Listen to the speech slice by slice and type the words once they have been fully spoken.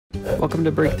Welcome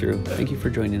to Breakthrough. Thank you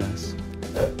for joining us.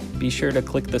 Be sure to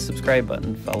click the subscribe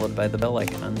button followed by the bell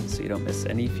icon so you don't miss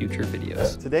any future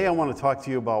videos. Today I want to talk to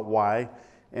you about why,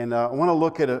 and I want to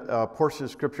look at a portion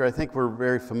of Scripture. I think we're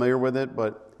very familiar with it,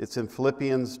 but it's in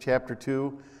Philippians chapter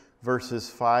 2, verses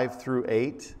 5 through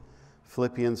 8.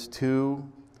 Philippians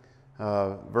 2,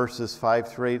 verses 5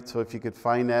 through 8. So if you could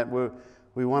find that,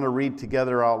 we want to read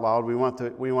together out loud. We want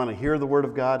to hear the Word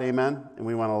of God, amen, and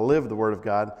we want to live the Word of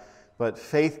God. But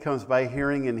faith comes by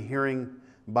hearing, and hearing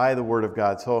by the Word of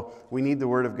God. So we need the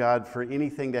Word of God for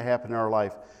anything to happen in our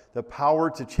life. The power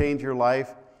to change your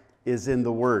life is in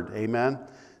the Word, amen.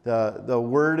 The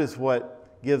Word is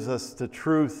what gives us the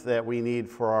truth that we need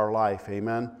for our life,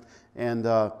 amen. And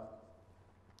I'm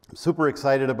super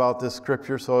excited about this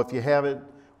scripture. So if you have it,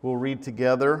 we'll read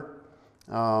together.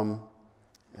 Are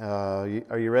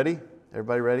you ready?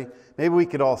 Everybody ready? Maybe we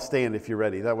could all stand if you're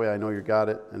ready. That way I know you got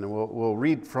it. And then we'll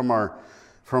read from our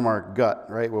gut,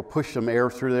 right? We'll push some air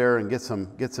through there and get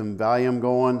some volume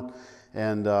going.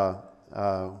 And on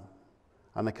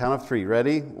the count of three.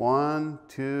 Ready? 1,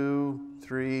 2,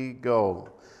 3, go.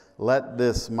 Let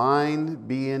this mind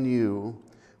be in you,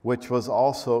 which was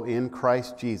also in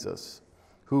Christ Jesus,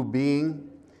 who being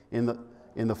in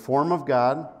the form of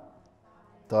God,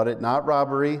 thought it not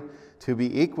robbery to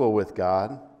be equal with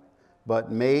God,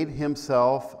 but made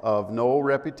himself of no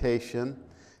reputation,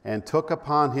 and took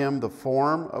upon him the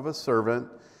form of a servant,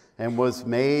 and was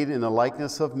made in the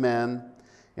likeness of men,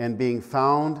 and being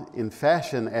found in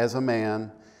fashion as a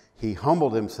man, he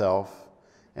humbled himself,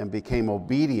 and became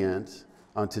obedient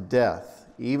unto death,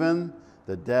 even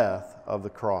the death of the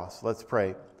cross. Let's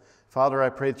pray. Father, I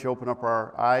pray that you open up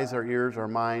our eyes, our ears, our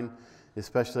mind,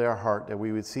 especially our heart, that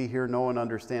we would see, hear, know, and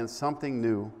understand something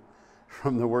new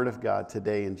from the Word of God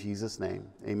today in Jesus' name.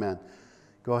 Amen.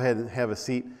 Go ahead and have a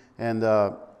seat. And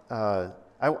I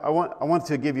want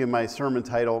to give you my sermon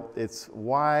title. It's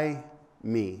Why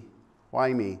Me?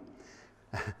 Why me?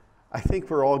 I think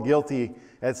we're all guilty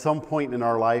at some point in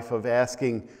our life of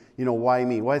asking, why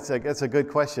me? Well, that's a good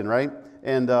question, right?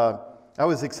 And I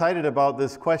was excited about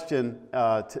this question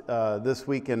this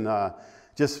week, and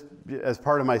just as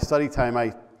part of my study time,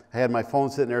 I had my phone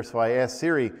sitting there, so I asked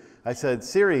Siri. I said,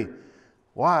 Siri,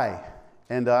 why?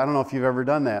 And I don't know if you've ever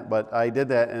done that, but I did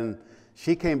that, and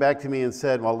she came back to me and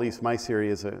said, well, at least my Siri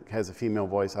has a female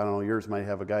voice. I don't know, yours might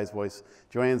have a guy's voice.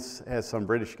 JoAnn has some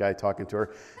British guy talking to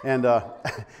her. And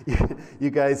you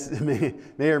guys may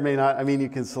or may not, you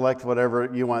can select whatever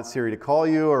you want Siri to call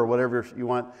you or whatever you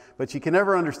want, but you can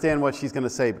never understand what she's going to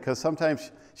say because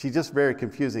sometimes she's just very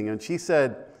confusing. And she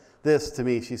said this to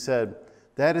me. She said,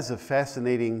 that is a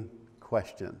fascinating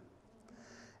question.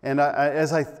 And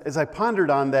as I pondered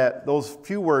on those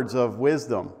few words of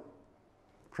wisdom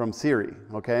from Siri,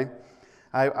 okay,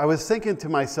 I was thinking to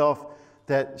myself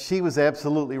that she was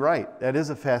absolutely right. That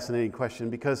is a fascinating question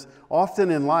because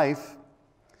often in life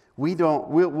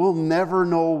we'll never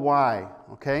know why,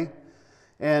 okay,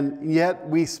 and yet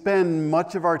we spend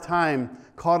much of our time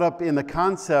caught up in the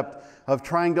concept of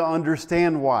trying to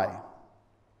understand why.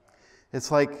 It's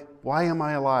like, why am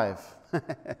I alive?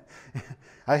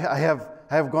 I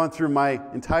have gone through my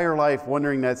entire life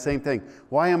wondering that same thing.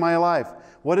 Why am I alive?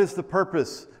 What is the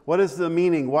purpose? What is the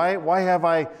meaning? Why have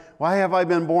I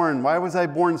been born? Why was I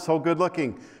born so good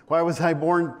looking? Why was I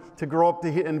born to grow up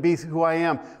and be who I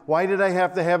am? Why did I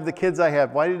have to have the kids I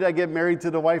have? Why did I get married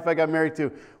to the wife I got married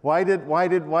to? Why did?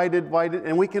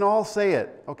 And we can all say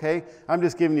it, okay? I'm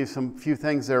just giving you some few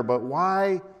things there, but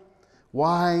why?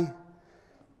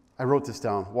 I wrote this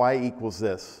down. Why equals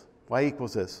this? Why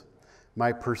equals this?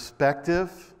 My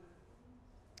perspective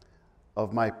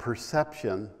of my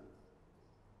perception.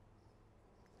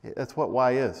 That's what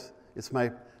why is. It's my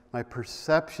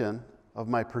perception of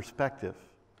my perspective.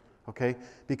 Okay?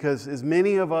 Because as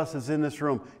many of us as in this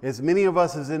room, as many of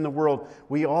us as in the world,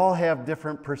 we all have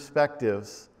different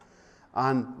perspectives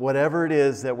on whatever it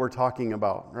is that we're talking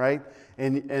about, right?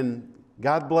 And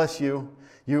God bless you.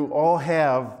 You all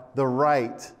have the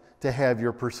right to have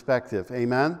your perspective.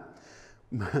 Amen?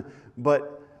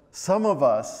 But some of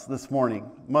us this morning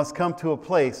must come to a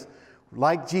place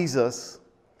like Jesus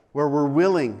where we're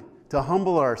willing to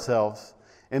humble ourselves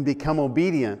and become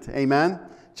obedient. Amen?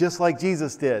 Just like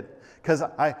Jesus did. Because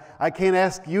I can't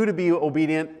ask you to be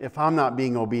obedient if I'm not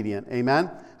being obedient.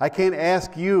 Amen? I can't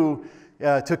ask you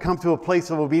to come to a place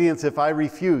of obedience if I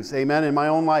refuse, amen, in my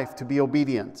own life to be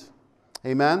obedient.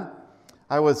 Amen?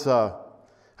 I want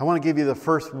to give you the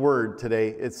first word today.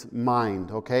 It's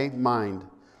mind, okay? Mind.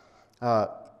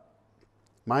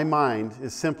 My mind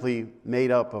is simply made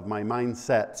up of my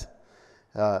mindset.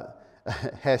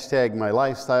 Hashtag my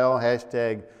lifestyle,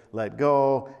 hashtag let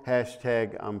go,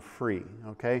 hashtag I'm free,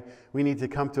 okay? We need to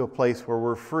come to a place where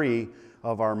we're free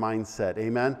of our mindset,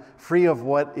 amen? Free of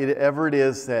whatever it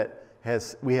is that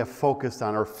we have focused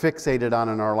on or fixated on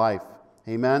in our life,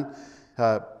 amen?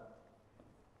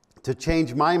 To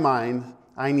change my mind,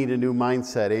 I need a new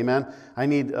mindset, amen?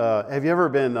 Have you ever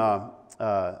been,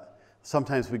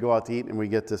 sometimes we go out to eat and we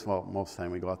get this, well, most of the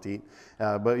time we go out to eat,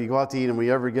 but you go out to eat and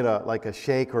we ever get a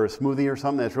shake or a smoothie or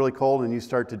something that's really cold and you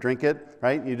start to drink it,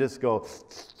 right? You just go,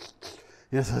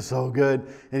 this is so good.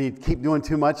 And you keep doing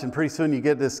too much and pretty soon you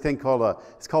get this thing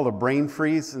it's called a brain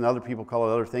freeze, and other people call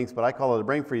it other things, but I call it a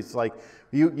brain freeze. It's like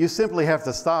you simply have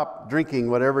to stop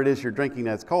drinking whatever it is you're drinking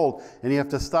that's cold, and you have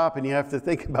to stop and you have to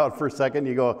think about it for a second.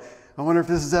 You go, I wonder if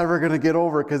this is ever going to get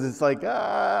over, because it's like,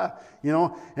 and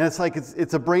it's like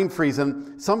it's a brain freeze.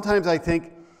 And sometimes I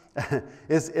think,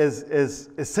 as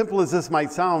simple as this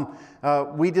might sound,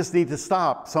 we just need to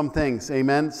stop some things,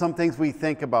 amen? Some things we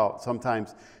think about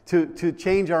sometimes. To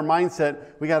change our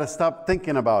mindset, we got to stop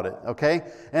thinking about it, okay?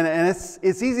 And it's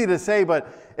easy to say, but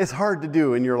it's hard to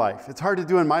do in your life. It's hard to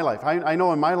do in my life. I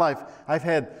know in my life, I've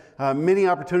had many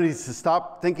opportunities to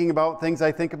stop thinking about things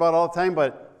I think about all the time,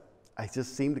 but I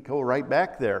just seem to go right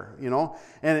back there,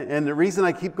 And the reason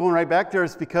I keep going right back there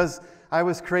is because I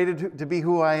was created to be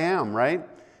who I am, right?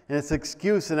 And it's an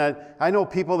excuse. And I know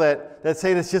people that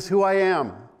say that's just who I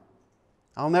am.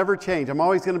 I'll never change. I'm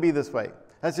always going to be this way.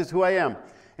 That's just who I am.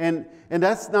 And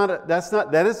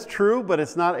that is true, but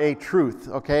it's not a truth,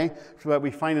 okay? That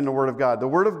we find in the Word of God. The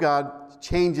Word of God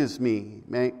changes me.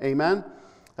 Amen?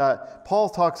 Paul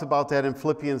talks about that in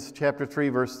Philippians chapter 3,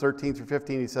 verse 13 through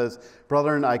 15. He says,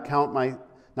 "Brethren, I count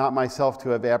not myself to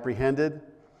have apprehended."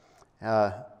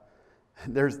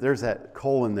 There's that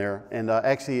colon there. And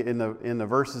actually in the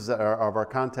verses of our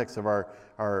context of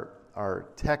our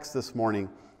text this morning,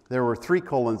 there were 3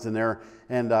 colons in there,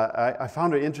 and I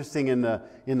found it interesting in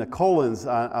the colons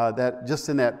that just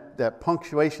in that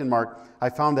punctuation mark, I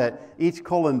found that each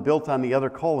colon built on the other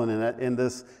colon in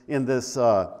the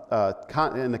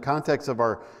context of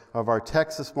our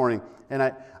text this morning.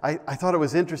 And I thought it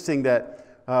was interesting that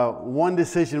one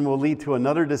decision will lead to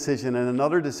another decision, and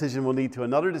another decision will lead to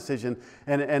another decision,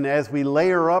 and as we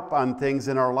layer up on things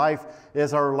in our life,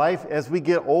 as we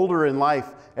get older in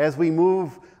life, as we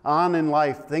move on in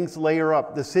life, things layer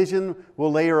up. Decision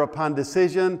will layer upon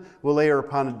decision, will layer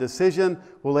upon a decision,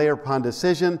 will layer upon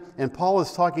decision. And Paul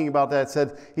is talking about that.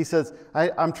 He says,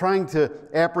 I'm trying to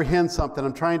apprehend something.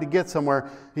 I'm trying to get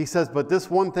somewhere. He says, but this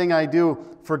one thing I do,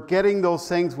 forgetting those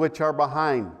things which are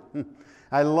behind.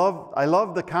 I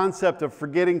love the concept of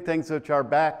forgetting things which are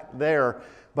back there.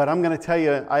 But I'm going to tell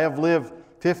you, I have lived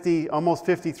almost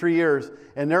 53 years,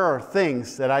 and there are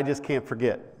things that I just can't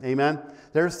forget. Amen?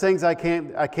 There's things I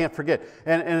can't forget.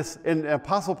 And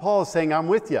Apostle Paul is saying, I'm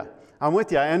with you. I'm with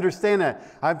you. I understand that.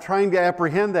 I'm trying to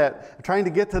apprehend that. I'm trying to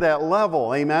get to that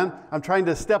level. Amen? I'm trying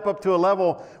to step up to a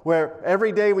level where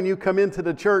every day when you come into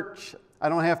the church, I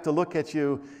don't have to look at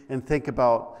you and think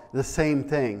about the same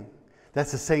thing.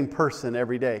 That's the same person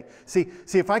every day. See,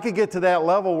 if I could get to that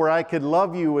level where I could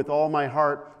love you with all my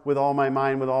heart, with all my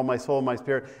mind, with all my soul, my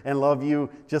spirit, and love you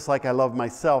just like I love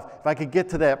myself, if I could get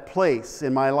to that place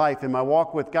in my life, in my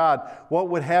walk with God, what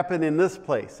would happen in this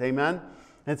place? Amen?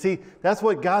 And see, that's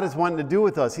what God is wanting to do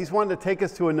with us. He's wanting to take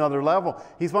us to another level.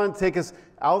 He's wanting to take us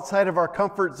outside of our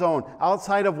comfort zone,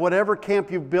 outside of whatever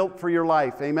camp you've built for your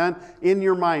life, amen? In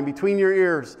your mind, between your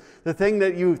ears, the thing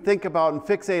that you think about and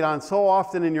fixate on so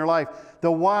often in your life,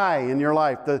 the why in your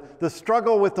life, the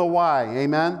struggle with the why,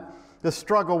 amen? The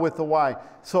struggle with the why.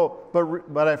 So,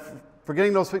 but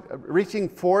forgetting those, reaching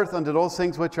forth unto those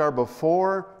things which are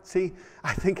before. See,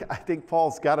 I think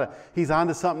Paul's he's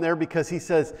onto something there, because he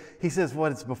says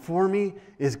what is before me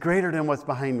is greater than what's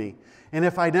behind me. And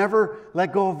if I never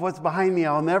let go of what's behind me,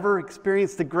 I'll never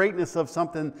experience the greatness of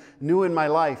something new in my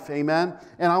life. Amen?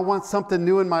 And I want something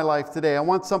new in my life today. I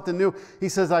want something new. He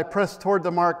says, I press toward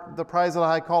the mark, the prize of the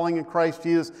high calling in Christ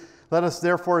Jesus. Let us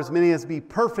therefore, as many as be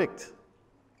perfect.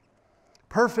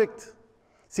 Perfect.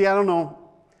 See, I don't know.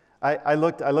 I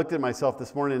looked at myself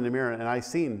this morning in the mirror, and I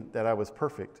seen that I was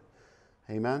perfect.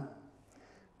 Amen?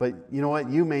 But you know what?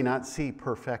 You may not see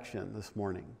perfection this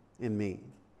morning in me.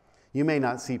 You may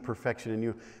not see perfection in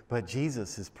you, but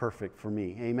Jesus is perfect for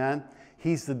me. Amen?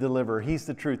 He's the deliverer. He's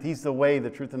the truth. He's the way, the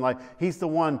truth, and life. He's the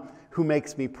one who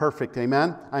makes me perfect.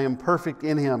 Amen? I am perfect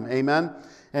in Him. Amen?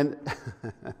 And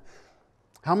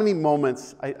how many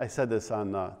moments, I said this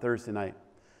on Thursday night,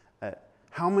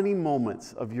 how many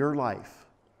moments of your life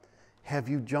have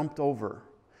you jumped over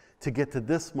to get to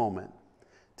this moment,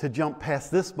 to jump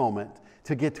past this moment,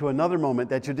 to get to another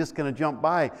moment that you're just going to jump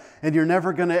by, and you're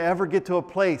never going to ever get to a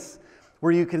place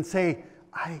where you can say,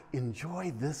 I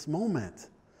enjoy this moment.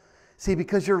 See,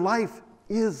 because your life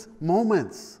is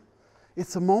moments.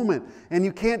 It's a moment. And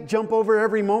you can't jump over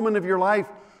every moment of your life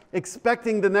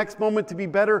expecting the next moment to be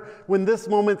better when this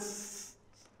moment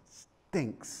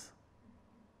stinks.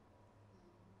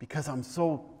 Because I'm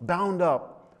so bound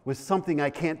up with something I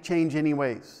can't change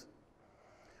anyways.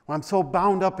 I'm so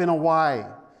bound up in a why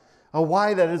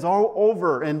that is all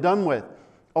over and done with.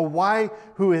 A why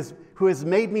who has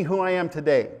made me who I am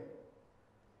today.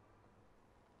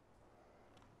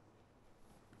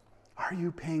 Are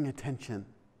you paying attention?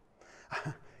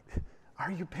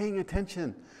 Are you paying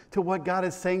attention to what God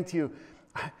is saying to you?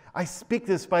 I speak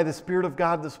this by the Spirit of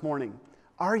God this morning.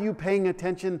 Are you paying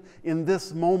attention in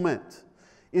this moment?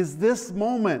 Is this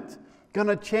moment going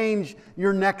to change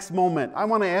your next moment? I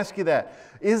want to ask you that.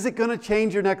 Is it going to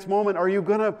change your next moment? Are you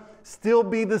going to still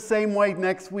be the same way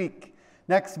next week,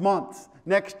 next month,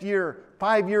 next year,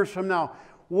 5 years from now?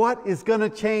 What is going to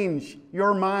change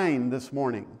your mind this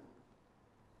morning?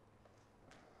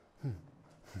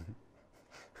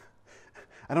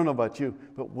 I don't know about you,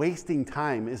 but wasting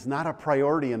time is not a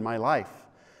priority in my life.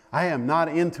 I am not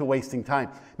into wasting time.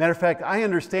 Matter of fact, I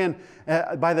understand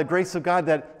by the grace of God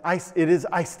that I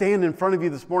stand in front of you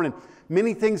this morning.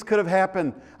 Many things could have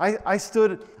happened. I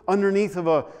stood underneath of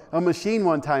a machine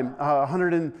one time,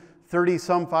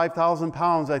 130-some, 5,000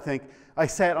 pounds, I think. I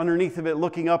sat underneath of it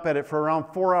looking up at it for around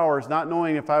 4 hours, not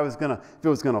knowing if it was going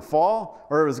to fall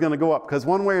or it was going to go up. Because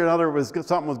one way or another,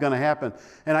 something was going to happen.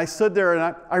 And I stood there,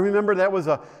 and I remember that was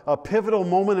a pivotal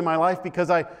moment in my life because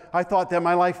I thought that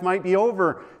my life might be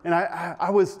over. And I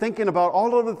was thinking about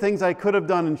all of the things I could have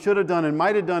done and should have done and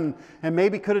might have done and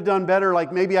maybe could have done better.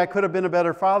 Like maybe I could have been a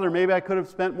better father. Maybe I could have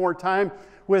spent more time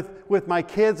with my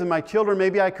kids and my children.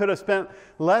 Maybe I could have spent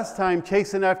less time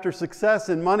chasing after success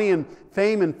and money and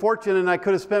fame and fortune, and I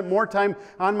could have spent more time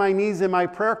on my knees in my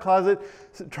prayer closet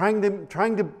trying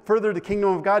to further the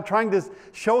kingdom of God, trying to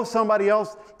show somebody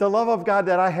else the love of God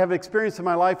that I have experienced in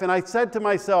my life. And I said to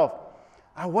myself,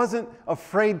 I wasn't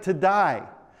afraid to die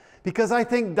because I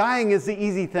think dying is the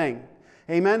easy thing.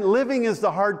 Amen. Living is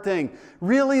the hard thing.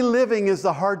 Really living is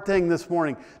the hard thing this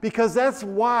morning because that's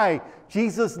why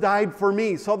Jesus died for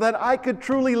me, so that I could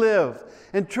truly live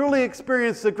and truly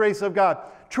experience the grace of God,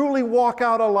 truly walk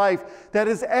out a life that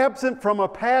is absent from a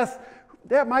past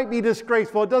that might be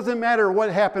disgraceful. It doesn't matter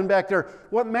what happened back there.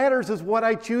 What matters is what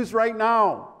I choose right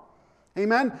now.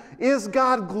 Amen. Is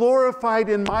God glorified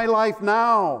in my life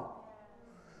now?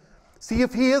 See,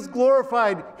 if He is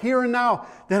glorified here and now,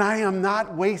 then I am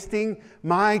not wasting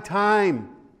my time.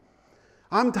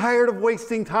 I'm tired of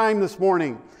wasting time this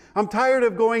morning. I'm tired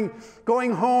of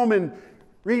going home and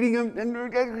reading and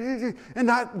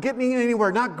not getting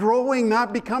anywhere, not growing,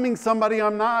 not becoming somebody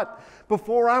I'm not.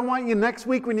 Before, I want you next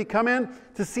week when you come in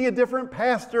to see a different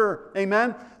pastor.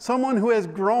 Amen? Someone who has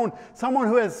grown, someone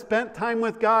who has spent time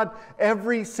with God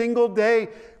every single day,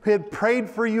 who had prayed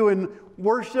for you and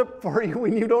worship for you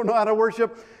when you don't know how to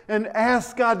worship, and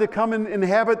ask God to come and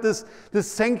inhabit this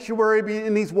sanctuary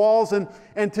in these walls, and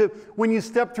to, when you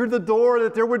step through the door,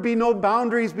 that there would be no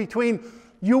boundaries between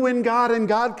you and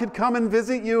God could come and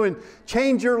visit you and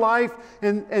change your life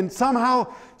and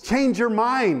somehow change your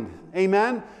mind.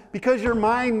 Amen? Because your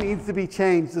mind needs to be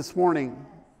changed this morning.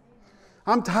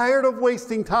 I'm tired of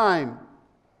wasting time.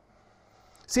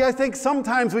 See, I think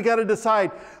sometimes we got to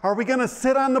decide, are we going to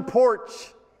sit on the porch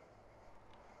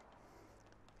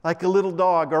like a little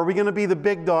dog? Or are we going to be the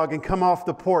big dog and come off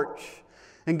the porch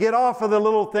and get off of the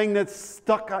little thing that's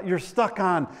you're stuck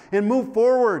on and move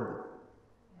forward?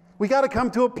 We got to come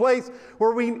to a place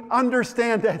where we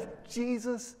understand that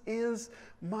Jesus is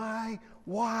my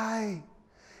why.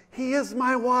 He is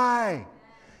my why.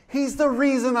 He's the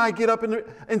reason I get up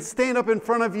and stand up in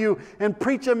front of you and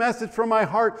preach a message from my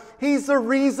heart. He's the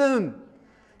reason.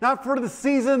 Not for the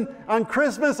season on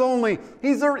Christmas only.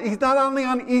 He's not only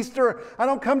on Easter. I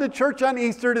don't come to church on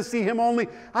Easter to see Him only.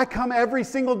 I come every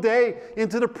single day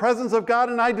into the presence of God,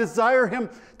 and I desire Him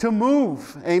to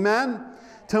move. Amen?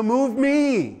 To move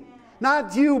me.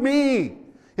 Not you, me.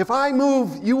 If I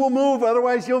move, you will move.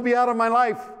 Otherwise, you'll be out of my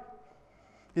life.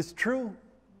 It's true.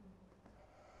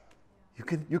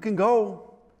 You can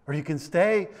go or you can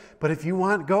stay. But if you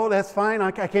want to go, that's fine. I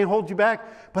can't hold you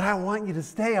back. But I want you to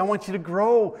stay. I want you to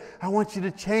grow. I want you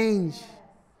to change.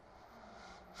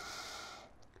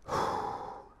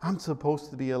 I'm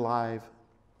supposed to be alive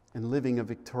and living a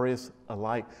victorious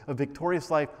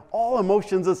life. All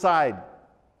emotions aside.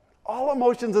 All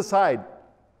emotions aside.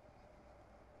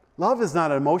 Love is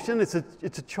not an emotion. It's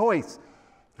a choice.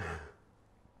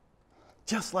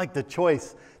 Just like the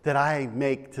choice that I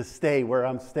make to stay where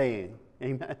I'm staying.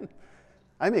 Amen.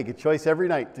 I make a choice every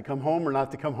night to come home or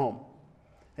not to come home.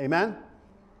 Amen?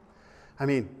 I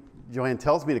mean, JoAnn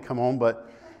tells me to come home, but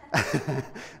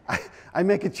I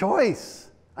make a choice.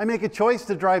 I make a choice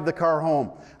to drive the car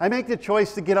home. I make the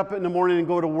choice to get up in the morning and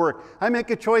go to work. I make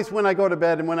a choice when I go to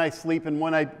bed and when I sleep and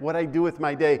what I do with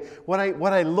my day. What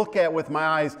I look at with my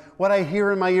eyes, what I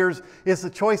hear in my ears is the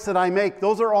choice that I make.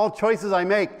 Those are all choices I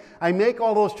make. I make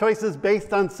all those choices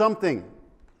based on something.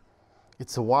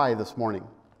 It's a why this morning.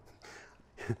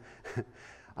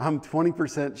 I'm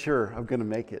 20% sure I'm going to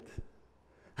make it.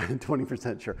 I'm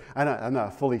 20% sure. I'm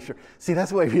not fully sure. See,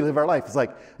 that's the way we live our life. It's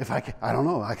like, I don't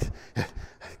know.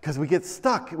 Because we get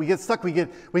stuck. We get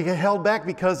held back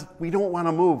because we don't want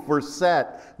to move. We're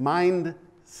set.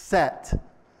 Mindset.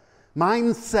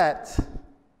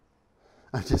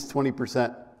 I'm just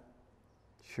 20%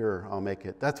 sure I'll make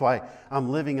it. That's why I'm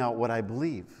living out what I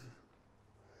believe.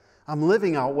 I'm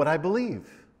living out what I believe.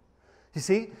 You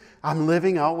see, I'm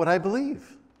living out what I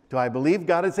believe. Do I believe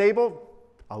God is able?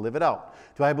 I'll live it out.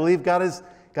 Do I believe God is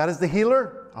the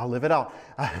healer? I'll live it out.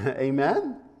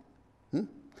 Amen?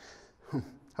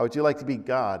 How would you like to be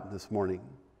God this morning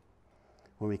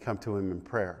when we come to Him in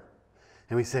prayer?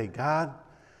 And we say, God,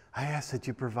 I ask that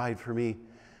you provide for me.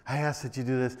 I ask that you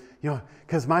do this.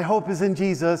 Because my hope is in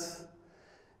Jesus.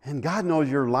 And God knows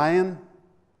you're lying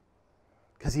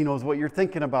because He knows what you're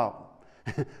thinking about.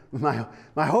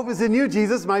 My hope is in you,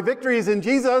 Jesus. My victory is in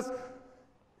Jesus.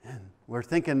 And we're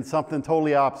thinking something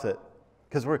totally opposite.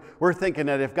 Because we're thinking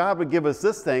that if God would give us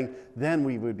this thing, then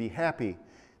we would be happy.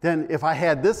 Then if I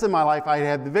had this in my life, I'd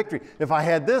have the victory. If I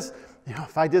had this,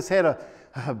 if I just had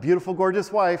a beautiful,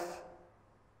 gorgeous wife,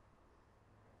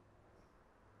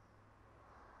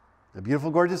 a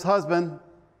beautiful, gorgeous husband, $1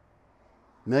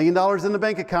 million in the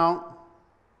bank account,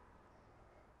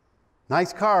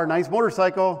 nice car, nice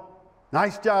motorcycle,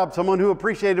 nice job, someone who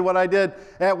appreciated what I did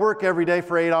at work every day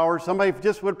for 8 hours, somebody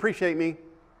just would appreciate me.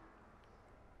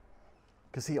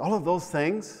 Because see, all of those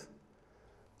things,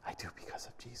 I do because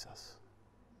of Jesus.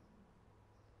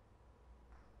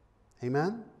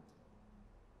 Amen?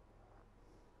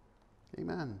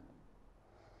 Amen.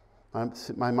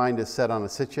 My mind is set on a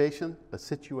situation,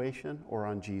 or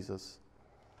on Jesus.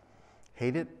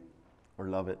 Hate it or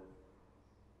love it.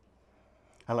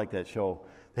 I like that show.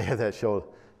 They had that show,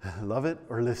 Love It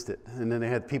or List It. And then they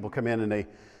had people come in and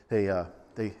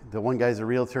the one guy's a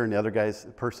realtor and the other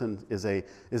person is a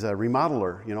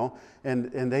remodeler,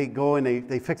 and they go and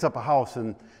they fix up a house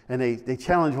and they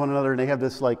challenge one another and they have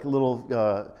this like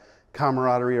little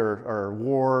camaraderie or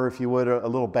war, if you would, a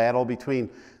little battle between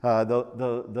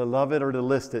the love it or the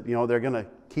list it. They're going to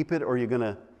keep it or you're going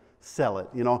to sell it,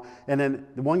 And then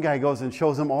the one guy goes and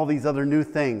shows them all these other new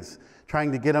things,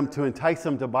 trying to get them to entice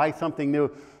them to buy something new.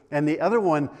 And the other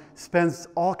one spends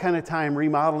all kind of time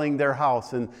remodeling their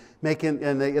house and they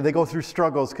go through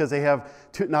struggles because they have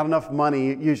not enough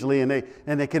money usually, and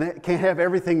they can't have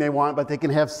everything they want, but they can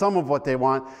have some of what they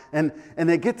want. And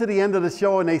they get to the end of the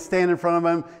show and they stand in front of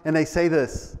them and they say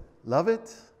this: love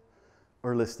it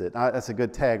or list it. That's a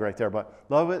good tag right there, but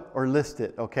love it or list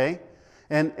it, okay?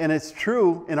 And it's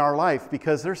true in our life,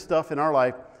 because there's stuff in our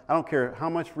life, I don't care how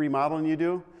much remodeling you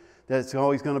do, that's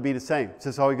always going to be the same. It's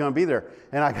just always going to be there.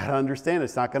 And I got to understand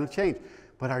it's not going to change.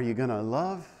 But are you going to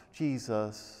love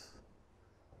Jesus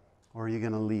or are you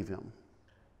going to leave Him?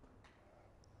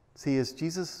 See, is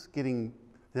Jesus getting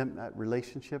that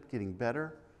relationship getting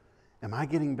better? Am I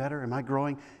getting better? Am I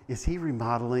growing? Is He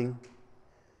remodeling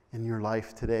in your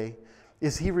life today?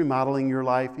 Is He remodeling your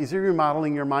life? Is He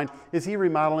remodeling your mind? Is He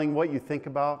remodeling what you think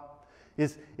about?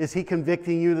 Is He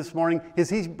convicting you this morning? Is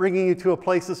He bringing you to a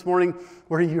place this morning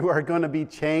where you are going to be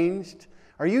changed?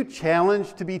 Are you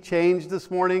challenged to be changed this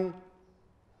morning?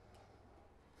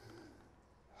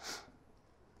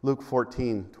 Luke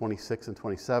 14:26 and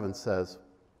 27 says,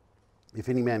 if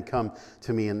any man come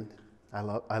to me, and I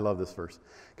love this verse,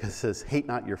 because it says, hate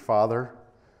not your father,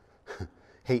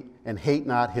 hate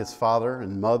not his father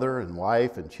and mother and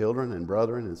wife and children and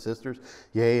brethren and sisters,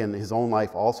 yea, and his own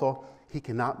life also. He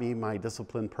cannot be my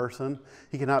disciplined person.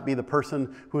 He cannot be the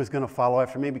person who is going to follow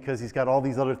after me because he's got all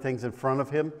these other things in front of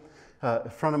him, in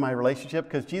front of my relationship,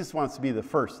 because Jesus wants to be the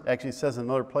first. Actually, it says in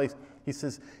another place, He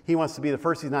says He wants to be the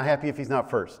first. He's not happy if He's not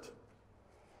first.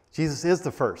 Jesus is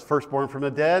the firstborn from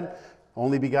the dead,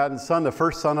 only begotten Son, the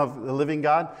first Son of the living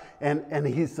God, and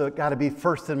He's got to be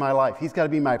first in my life. He's got to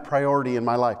be my priority in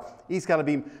my life. He's got to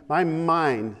be my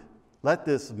mind. Let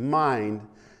this mind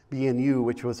be in you,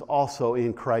 which was also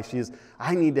in Christ Jesus.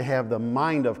 I need to have the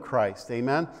mind of Christ.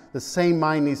 Amen? The same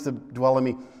mind needs to dwell in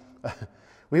me.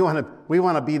 We want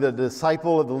to be the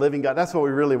disciple of the living God. That's what we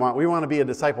really want. We want to be a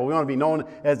disciple. We want to be known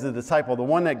as the disciple, the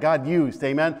one that God used,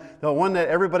 amen? The one that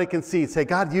everybody can see. Say,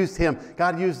 God used him,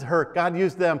 God used her, God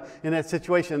used them in that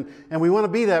situation. And we want to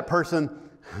be that person,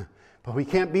 but we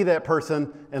can't be that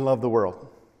person and love the world.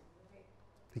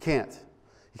 You can't.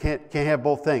 You can't have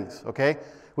both things, okay?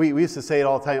 We used to say it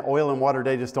all the time, oil and water,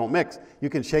 they just don't mix. You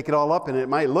can shake it all up and it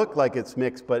might look like it's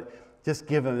mixed, but just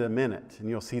give it a minute and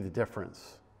you'll see the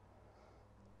difference.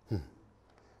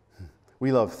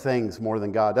 We love things more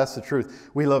than God. That's the truth.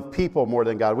 We love people more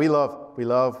than God. We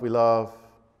love.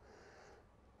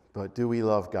 But do we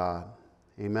love God?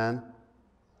 Amen?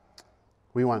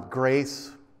 We want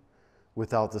grace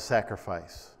without the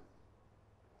sacrifice.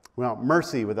 We want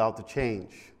mercy without the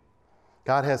change.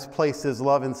 God has placed his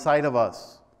love inside of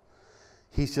us.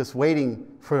 He's just waiting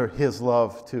for his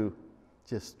love to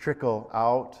just trickle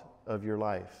out of your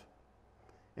life.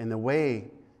 And the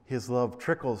way his love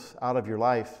trickles out of your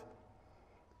life,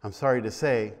 I'm sorry to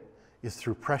say, is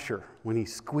through pressure when he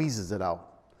squeezes it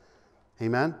out.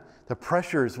 Amen? The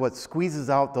pressure is what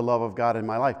squeezes out the love of God in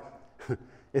my life.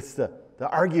 It's the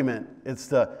argument. It's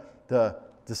the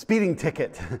speeding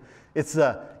ticket. It's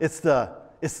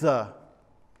the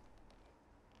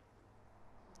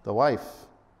wife.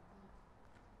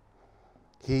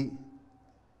 He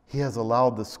has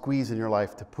allowed the squeeze in your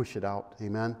life to push it out.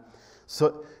 Amen?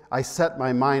 So I set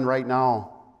my mind right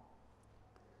now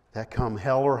that come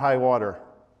hell or high water,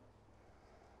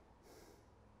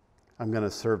 I'm going to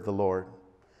serve the Lord.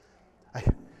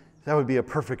 That would be a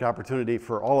perfect opportunity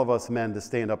for all of us men to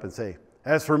stand up and say,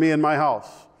 as for me and my house,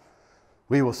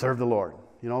 we will serve the Lord.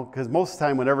 You know, because most of the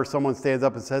time whenever someone stands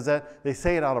up and says that, they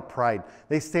say it out of pride.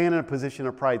 They stand in a position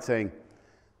of pride saying,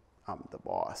 I'm the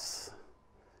boss,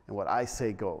 and what I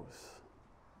say goes.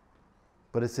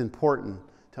 But it's important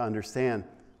to understand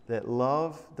that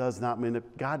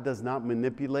God does not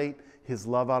manipulate his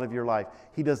love out of your life.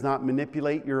 He does not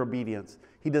manipulate your obedience.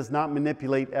 He does not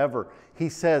manipulate ever. He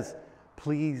says,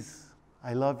 please,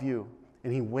 I love you.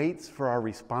 And he waits for our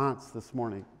response this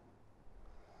morning.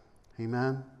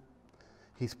 Amen?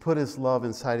 He's put his love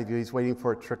inside of you. He's waiting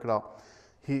for it to trickle out.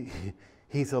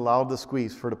 He's allowed the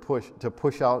squeeze to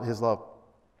push out his love.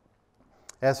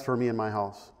 As for me and my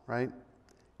house, right?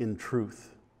 In truth.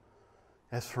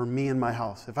 As for me and my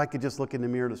house. If I could just look in the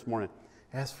mirror this morning.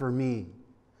 As for me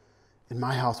in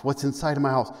my house, what's inside of my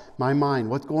house? My mind,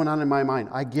 what's going on in my mind?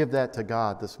 I give that to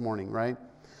God this morning, right?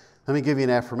 Let me give you an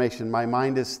affirmation. My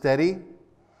mind is steady.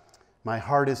 My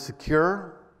heart is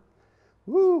secure.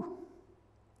 Woo!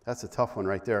 That's a tough one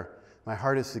right there. My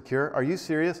heart is secure. Are you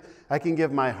serious? I can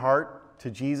give my heart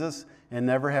to Jesus and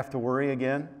never have to worry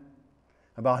again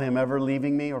about him ever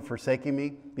leaving me or forsaking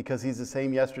me because he's the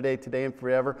same yesterday, today, and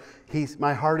forever.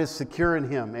 My heart is secure in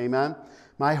him. Amen?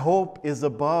 My hope is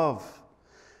above.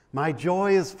 My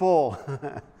joy is full.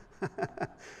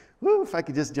 Woo, if I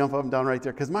could just jump up and down right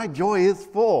there, because my joy is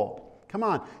full. Come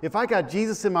on. If I got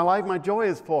Jesus in my life, my joy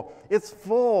is full. It's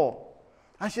full.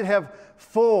 I should have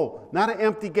full, not an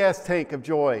empty gas tank of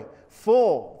joy.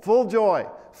 Full joy.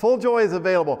 Full joy is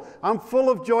available. I'm full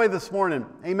of joy this morning.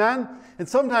 Amen? And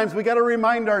sometimes we got to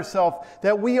remind ourselves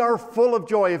that we are full of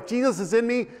joy. If Jesus is in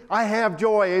me, I have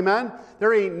joy. Amen?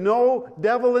 There ain't no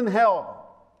devil in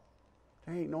hell.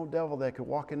 There ain't no devil that could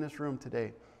walk in this room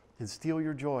today and steal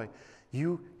your joy.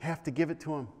 You have to give it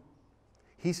to him.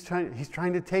 He's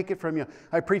trying to take it from you.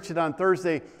 I preached it on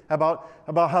Thursday about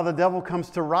how the devil comes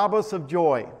to rob us of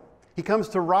joy. He comes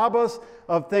to rob us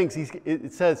of things.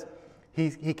 It says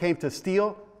he came to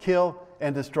steal, kill,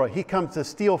 and destroy. He comes to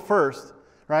steal first,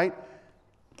 right?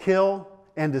 Kill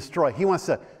and destroy. He wants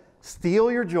to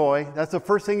steal your joy. That's the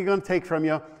first thing he's going to take from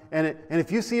you. And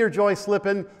if you see your joy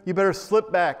slipping, you better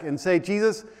slip back and say,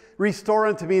 Jesus, restore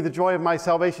unto me the joy of my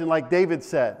salvation, like David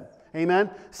said. Amen?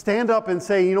 Stand up and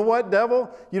say, you know what,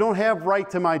 devil? You don't have right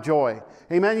to my joy.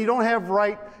 Amen? You don't have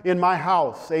right in my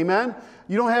house. Amen?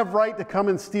 You don't have right to come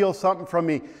and steal something from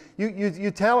me.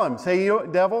 You tell him, say, you know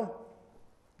what, devil?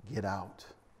 Get out.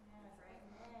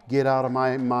 Get out of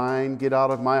my mind. Get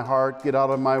out of my heart. Get out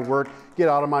of my work. Get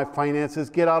out of my finances.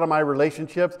 Get out of my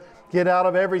relationships. Get out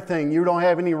of everything. You don't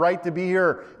have any right to be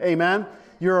here. Amen?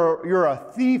 You're a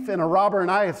thief and a robber,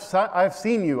 and I've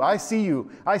seen you. I see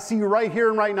you. I see you right here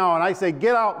and right now, and I say,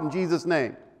 get out in Jesus'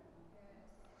 name.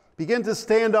 Begin to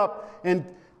stand up, and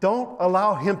don't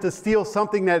allow him to steal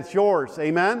something that's yours.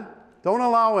 Amen? Don't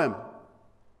allow him.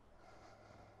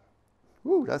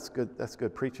 Ooh, that's good. That's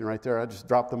good preaching right there. I just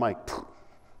dropped the mic.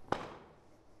 Let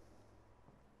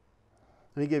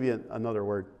me give you another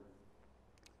word.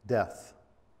 Death.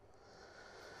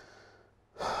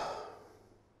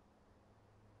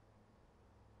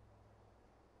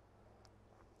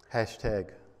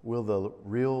 Hashtag, will the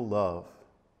real love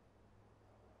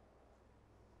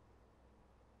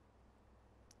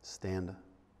stand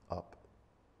up?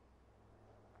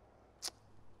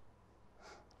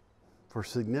 For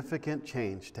significant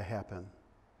change to happen,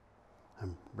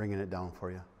 I'm bringing it down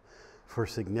for you. For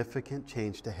significant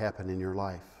change to happen in your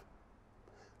life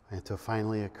and to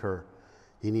finally occur,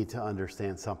 you need to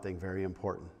understand something very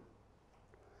important.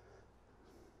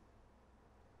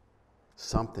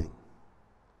 Something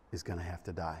is going to have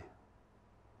to die.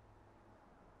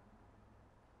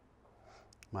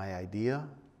 My idea,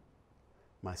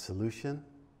 my solution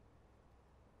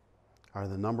are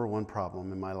the number one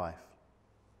problem in my life.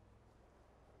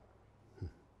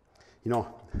 You know,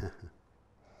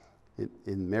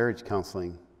 in marriage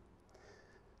counseling,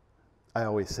 I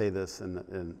always say this,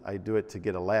 and I do it to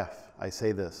get a laugh. I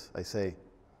say this. I say,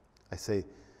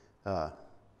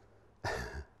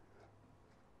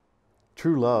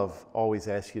 true love always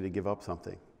asks you to give up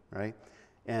something, right?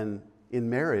 And in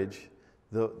marriage,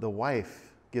 the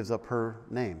wife gives up her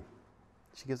name.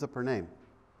 She gives up her name.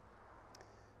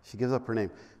 She gives up her name.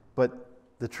 But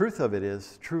the truth of it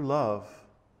is, true love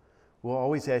will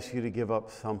always ask you to give up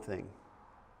something.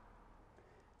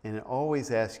 And it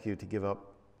always asks you to give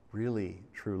up, really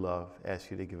true love asks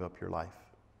you to give up your life.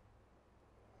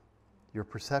 Your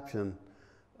perception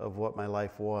of what my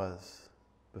life was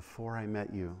before I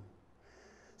met you.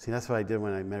 See, that's what I did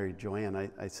when I married JoAnn.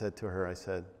 I said to her, I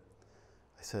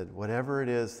said, whatever it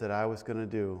is that I was going to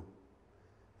do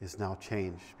is now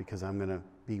changed because I'm going to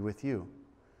be with you.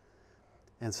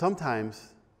 And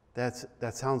sometimes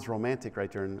that sounds romantic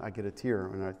right there, and I get a tear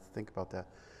when I think about that.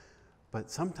 But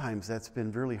sometimes that's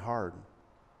been really hard.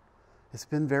 It's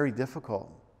been very difficult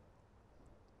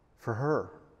for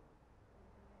her,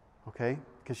 okay?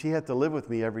 Because she had to live with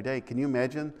me every day. Can you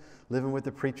imagine living with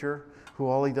a preacher who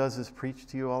all he does is preach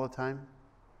to you all the time?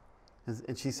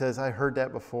 And she says, I heard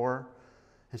that before.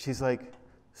 And she's like,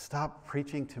 stop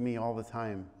preaching to me all the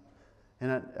time.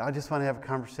 And I just want to have a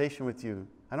conversation with you.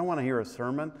 I don't want to hear a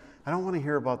sermon. I don't want to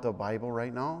hear about the Bible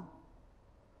right now.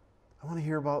 I want to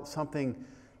hear about something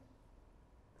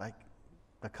like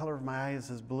the color of my eyes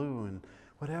is blue and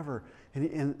whatever.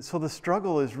 And so the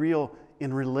struggle is real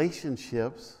in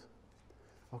relationships,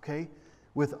 okay,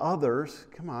 with others.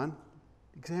 Come on,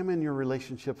 examine your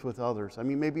relationships with others. I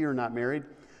mean, maybe you're not married,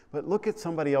 but look at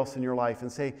somebody else in your life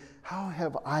and say, how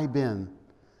have I been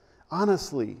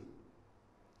honestly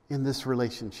in this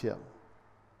relationship?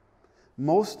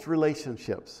 Most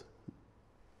relationships,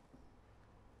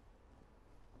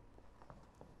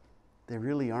 they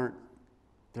really aren't.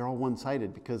 They're all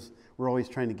one-sided because we're always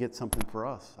trying to get something for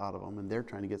us out of them, and they're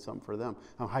trying to get something for them.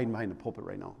 I'm hiding behind the pulpit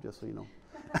right now, just so you know.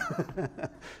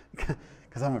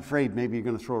 Because I'm afraid maybe you're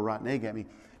going to throw a rotten egg at me.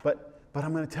 But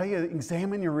I'm going to tell you,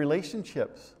 examine your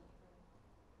relationships.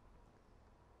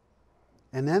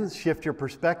 And then shift your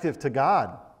perspective to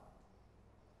God.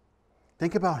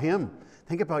 Think about Him.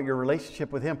 Think about your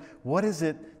relationship with Him. What is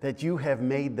it that you have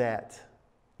made that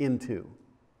into?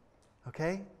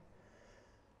 Okay?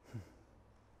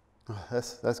 Oh,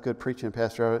 that's good preaching,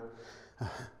 Pastor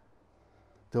Everett.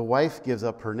 The wife gives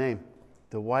up her name.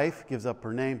 The wife gives up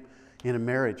her name in a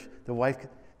marriage. The wife,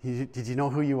 did you know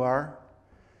who you are?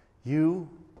 You,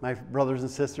 my brothers and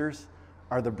sisters,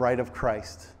 are the bride of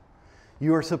Christ.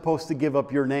 You are supposed to give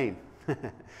up your name.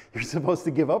 You're supposed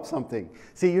to give up something.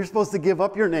 See, you're supposed to give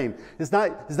up your name. It's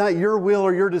not your will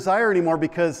or your desire anymore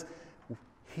because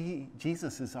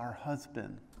Jesus is our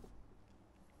husband.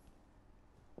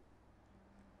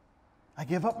 I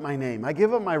give up my name. I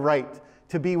give up my right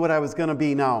to be what I was going to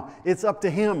be now. It's up to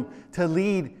Him to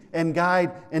lead and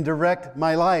guide and direct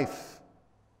my life.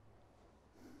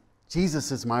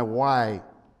 Jesus is my why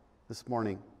this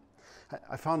morning.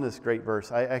 I found this great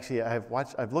verse.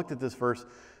 I've looked at this verse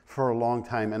for a long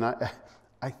time, and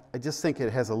I just think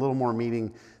it has a little more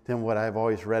meaning than what I've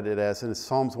always read it as. And it's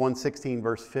Psalms 116,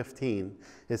 verse 15.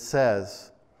 It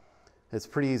says, it's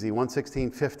pretty easy,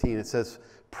 116, 15. It says,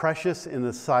 precious in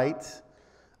the sight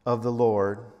of the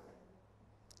Lord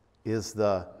is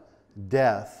the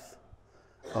death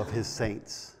of His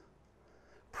saints.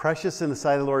 Precious in the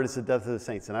sight of the Lord is the death of the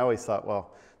saints. And I always thought,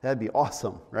 well, that'd be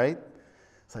awesome, right?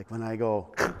 It's like when I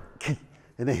go,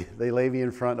 and they lay me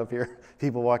in front up here,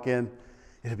 people walk in,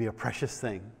 it'd be a precious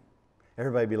thing.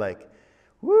 Everybody'd be like,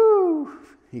 woo,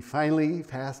 he finally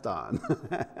passed on.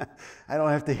 I don't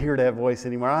have to hear that voice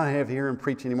anymore. I don't have to hear him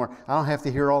preach anymore. I don't have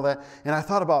to hear all that. And I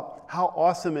thought about how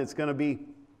awesome it's going to be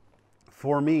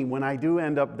for me when I do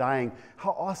end up dying. How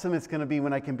awesome it's going to be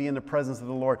when I can be in the presence of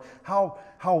the Lord. How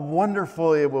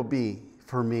wonderful it will be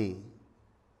for me.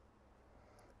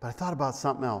 But I thought about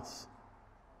something else.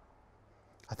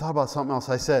 I thought about something else.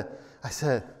 I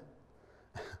said,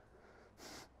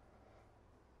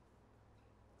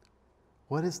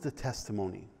 what is the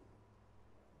testimony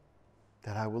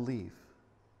that I will leave?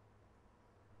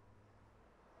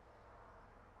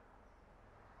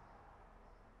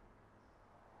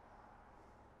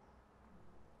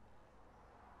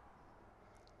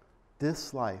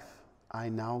 This life I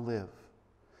now live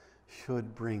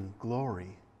should bring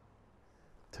glory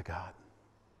to God.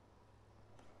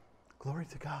 Glory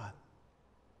to God.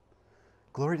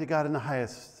 Glory to God in the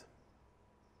highest.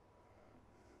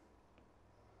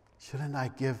 Shouldn't I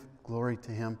give glory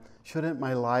to Him? Shouldn't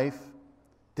my life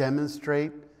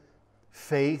demonstrate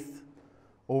faith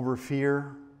over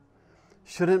fear?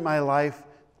 Shouldn't my life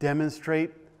demonstrate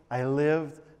I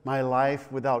lived my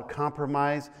life without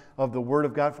compromise of the Word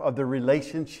of God, of the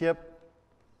relationship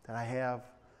that I have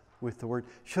with the Word?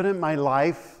 Shouldn't my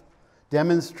life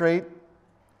demonstrate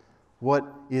what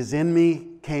is in me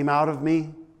came out of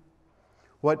me?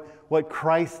 What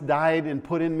Christ died and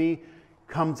put in me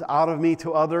comes out of me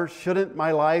to others? Shouldn't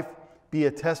my life be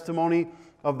a testimony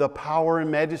of the power and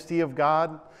majesty of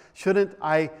God? Shouldn't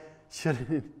I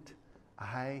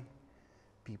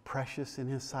be precious in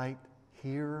His sight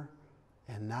here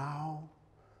and now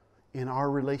in our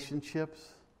relationships?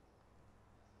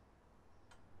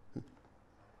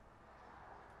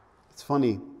 It's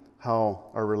funny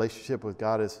how our relationship with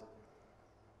God is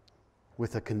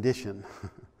with a condition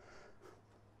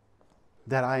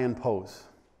that I impose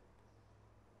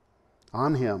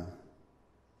on Him.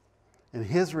 And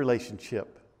His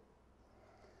relationship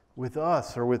with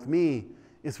us or with me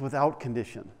is without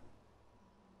condition.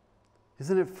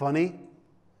 Isn't it funny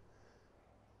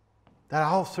that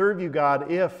I'll serve you,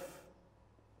 God, if,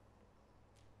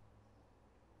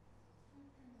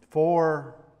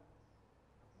 for,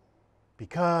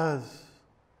 because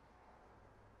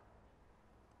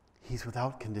He's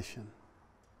without condition.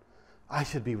 I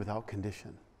should be without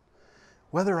condition.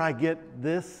 Whether I get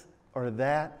this or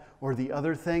that or the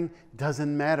other thing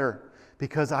doesn't matter,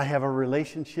 because I have a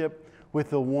relationship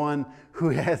with the one who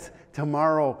has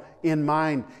tomorrow in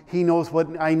mind. He knows what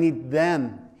I need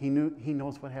then. He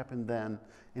knows what happened then,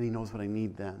 and He knows what I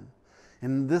need then.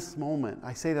 In this moment,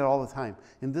 I say that all the time,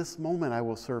 in this moment I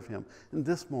will serve Him. In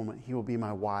this moment He will be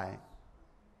my why.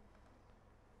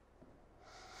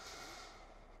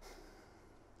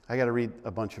 I got to read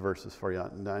a bunch of verses for you.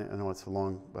 And I know it's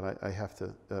long, but I have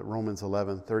to. Romans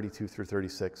 11, 32 through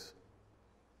 36.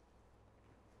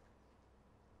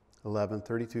 11,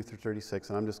 32 through 36,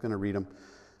 and I'm just going to read them.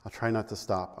 I'll try not to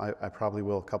stop. I probably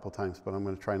will a couple times, but I'm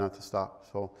going to try not to stop.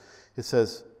 So it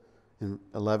says in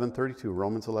 11:32,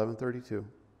 Romans 11:32,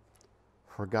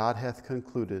 for God hath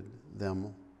concluded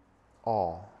them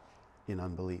all in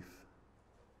unbelief.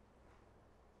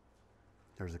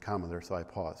 There's a comma there, so I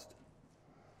paused.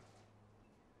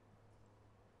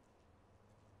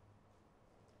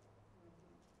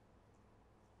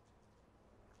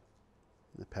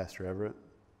 Pastor Everett,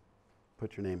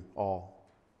 put your name, all.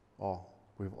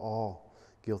 We're all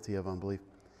guilty of unbelief.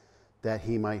 That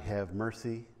He might have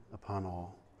mercy upon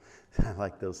all. I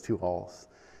like those two alls.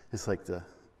 It's like the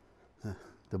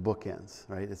bookends,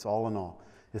 right? It's all in all.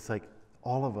 It's like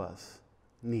all of us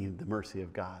need the mercy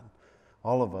of God.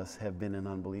 All of us have been in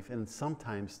unbelief and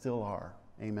sometimes still are.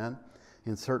 Amen?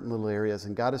 In certain little areas.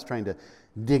 And God is trying to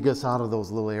dig us out of those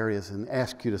little areas and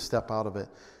ask you to step out of it.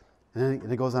 And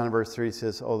then it goes on in verse 3, it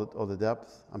says, oh, the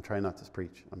depth, I'm trying not to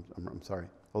preach, I'm sorry.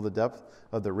 Oh, the depth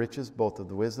of the riches, both of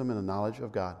the wisdom and the knowledge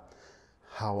of God.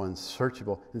 How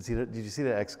unsearchable. And did you see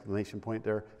that exclamation point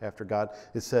there after God?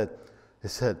 It said,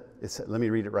 let me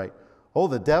read it right. Oh,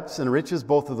 the depths and riches,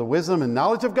 both of the wisdom and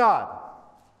knowledge of God.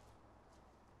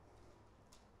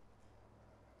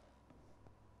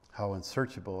 How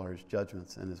unsearchable are His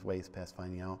judgments and His ways past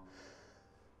finding out.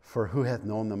 For who hath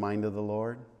known the mind of the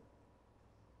Lord?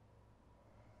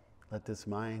 Let this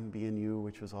mind be in you,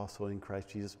 which was also in Christ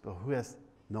Jesus. But who hath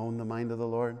known the mind of the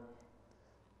Lord?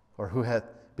 Or who hath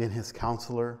been His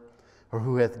counselor? Or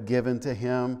who hath given to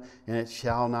Him, and it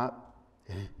shall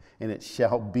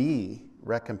be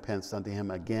recompensed unto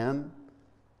Him again?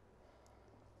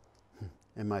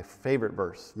 And my favorite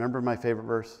verse, remember my favorite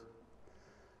verse?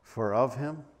 For of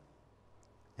Him,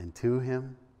 and to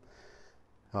Him,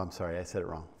 oh, I'm sorry, I said it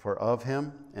wrong. For of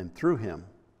Him, and through Him,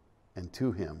 and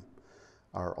to Him,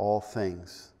 are all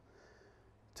things,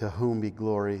 to whom be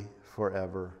glory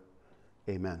forever.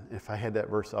 Amen. If I had that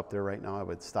verse up there right now, I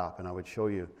would stop and I would show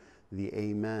you the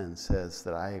amen says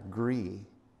that I agree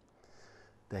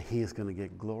that He is going to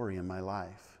get glory in my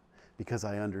life, because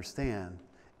I understand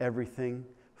everything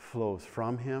flows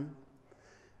from Him,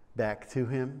 back to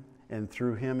Him, and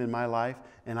through him in my life,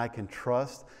 and I can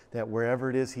trust that wherever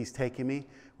it is he's taking me,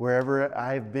 wherever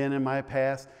I've been in my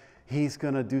past, he's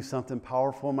going to do something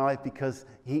powerful in my life because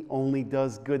he only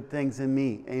does good things in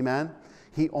me. Amen?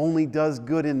 He only does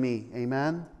good in me.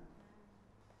 Amen?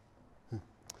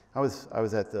 I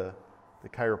was at the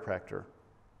chiropractor.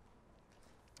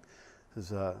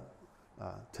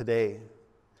 Today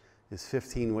is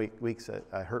 15 weeks.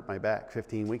 I hurt my back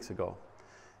 15 weeks ago.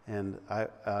 And I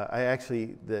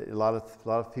actually, a lot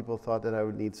of people thought that I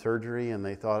would need surgery, and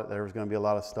they thought there was going to be a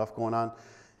lot of stuff going on.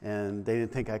 And they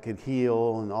didn't think I could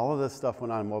heal, and all of this stuff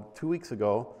went on. Well, 2 weeks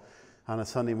ago, on a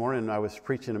Sunday morning, I was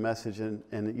preaching a message,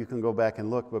 and you can go back and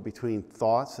look, but between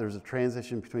thoughts, there's a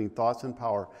transition between thoughts and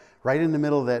power. Right in the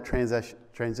middle of that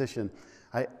transition,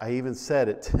 I even said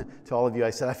it to all of you. I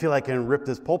said, I feel like I can rip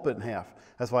this pulpit in half.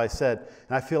 That's why I said,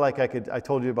 and I feel like I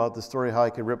told you about the story how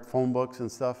I could rip phone books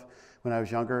and stuff when I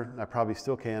was younger. I probably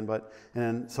still can, and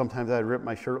then sometimes I'd rip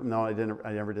my shirt. No, I didn't.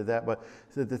 I never did that. But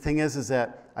the thing is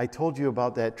that I told you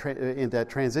about that in that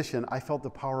transition. I felt the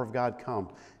power of God come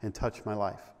and touch my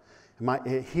life.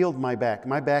 It healed my back.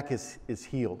 My back is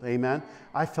healed. Amen.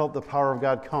 I felt the power of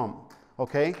God come.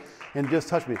 Okay, and just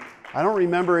touch me. I don't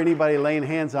remember anybody laying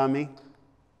hands on me.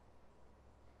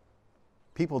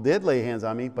 People did lay hands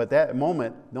on me, but that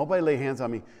moment, nobody laid hands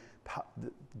on me.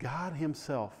 God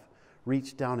himself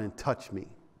reached down and touched me.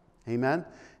 Amen?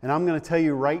 And I'm going to tell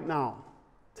you right now,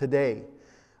 today,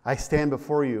 I stand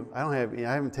before you. I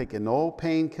haven't taken no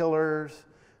painkillers.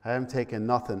 I haven't taken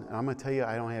nothing. And I'm going to tell you,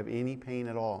 I don't have any pain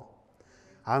at all.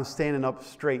 I'm standing up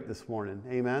straight this morning.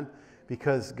 Amen?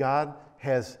 Because God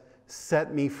has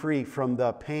set me free from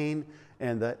the pain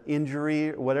and the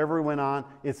injury, whatever went on.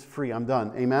 It's free. I'm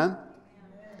done. Amen?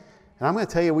 And I'm going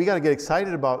to tell you, we got to get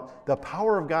excited about the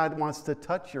power of God wants to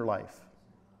touch your life.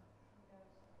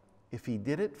 If he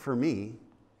did it for me,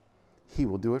 he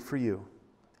will do it for you.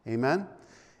 Amen?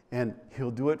 And he'll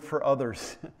do it for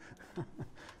others.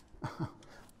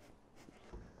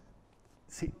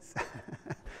 See,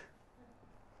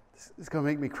 it's going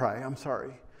to make me cry. I'm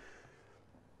sorry.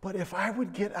 But if I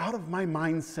would get out of my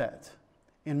mindset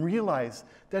and realize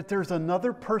that there's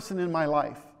another person in my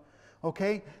life,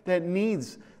 okay, that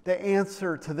needs the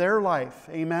answer to their life,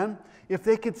 amen? If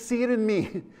they could see it in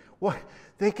me,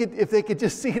 if they could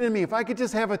just see it in me, if I could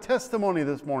just have a testimony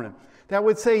this morning that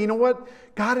would say, you know what?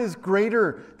 God is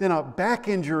greater than a back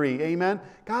injury, amen?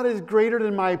 God is greater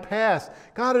than my past.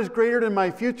 God is greater than my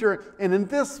future. And in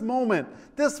this moment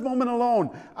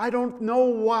alone, I don't know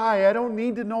why. I don't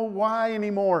need to know why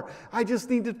anymore. I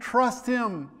just need to trust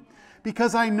him.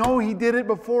 Because I know he did it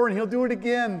before and he'll do it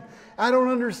again. I don't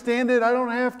understand it. I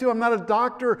don't have to. I'm not a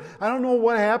doctor. I don't know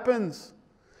what happens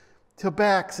to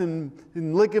backs and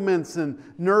ligaments and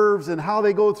nerves and how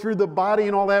they go through the body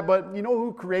and all that. But you know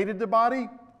who created the body?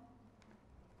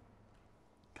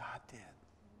 God did.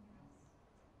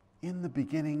 In the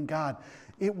beginning, God.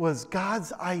 It was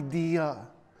God's idea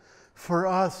for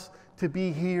us to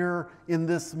be here in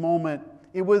this moment.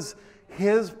 It was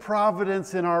his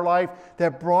providence in our life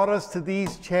that brought us to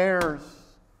these chairs.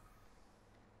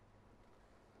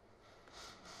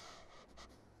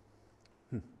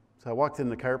 So I walked in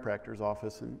the chiropractor's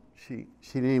office, and she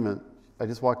didn't even, I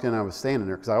just walked in and I was standing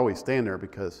there, because I always stand there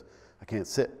because I can't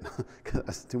sit because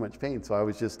it's too much pain. So I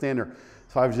was just standing there.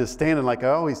 So I was just standing like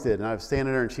I always did. And I was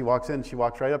standing there, and she walks in, and she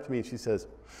walks right up to me, and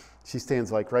she stands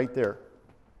like right there.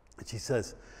 And she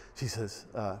says,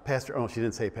 Pastor, oh, she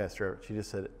didn't say Pastor Everett. She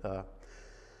just said,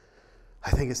 I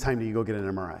think it's time that you go get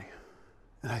an MRI.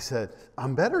 And I said,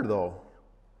 I'm better though.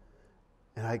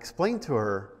 And I explained to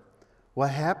her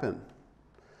what happened.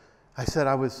 I said,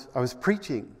 I was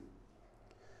preaching,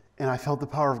 and I felt the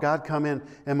power of God come in,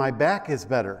 and my back is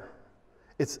better.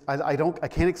 I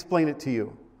can't explain it to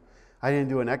you. I didn't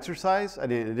do an exercise. It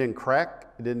didn't crack.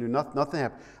 It didn't do nothing. Nothing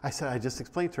happened. I said, I just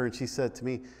explained to her, and she said to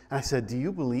me, and I said, do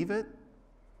you believe it?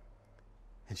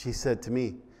 And she said to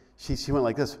me, she went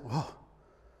like this, whoa,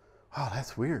 wow,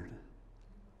 that's weird.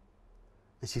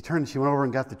 And she turned and she went over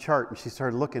and got the chart, and she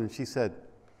started looking, and she said,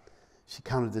 she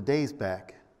counted the days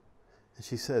back. And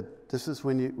she said, this is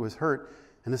when you was hurt,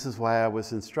 and this is why I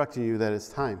was instructing you that it's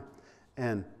time.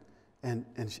 And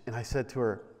I said to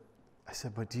her, I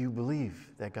said, but do you believe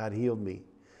that God healed me?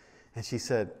 And she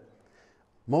said,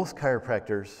 most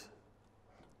chiropractors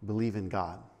believe in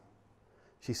God.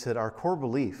 She said, our core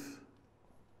belief,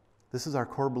 this is our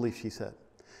core belief, she said.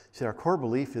 She said, our core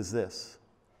belief is this: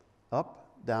 up,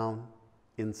 down,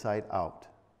 inside out.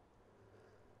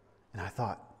 And I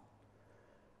thought,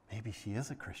 maybe she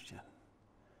is a Christian.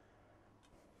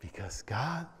 Because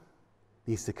God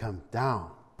needs to come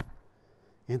down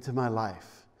into my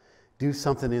life. do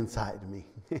something inside of me.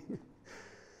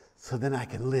 So then I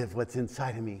can live what's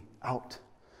inside of me out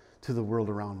to the world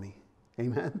around me.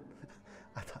 Amen?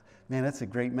 I thought, man, that's a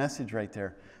great message right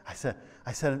there. I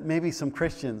said maybe some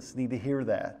Christians need to hear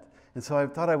that. And so I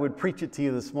thought I would preach it to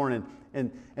you this morning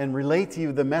and relate to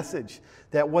you the message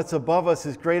that what's above us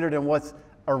is greater than what's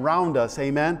around us.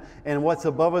 Amen? And what's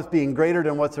above us being greater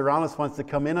than what's around us wants to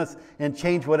come in us and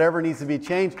change whatever needs to be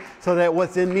changed so that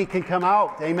what's in me can come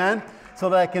out. Amen? So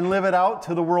that I can live it out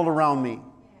to the world around me.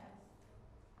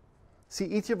 See,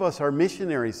 each of us are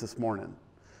missionaries this morning.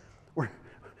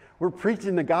 We're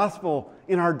preaching the gospel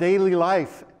in our daily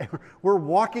life. We're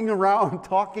walking around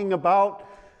talking about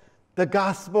the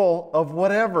gospel of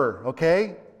whatever,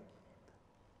 okay?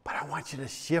 But I want you to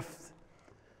shift.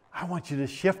 I want you to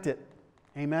shift it.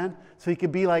 Amen? So you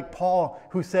could be like Paul,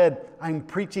 who said, I'm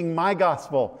preaching my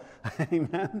gospel.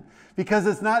 Amen? Because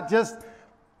it's not just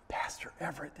Pastor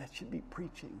Everett that should be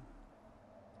preaching.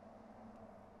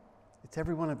 It's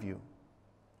every one of you.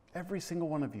 Every single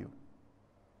one of you.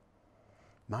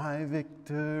 My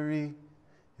victory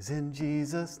is in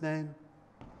Jesus' name.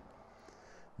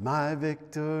 My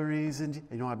victory's in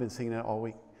You know, I've been singing that all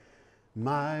week.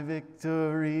 My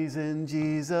victory's in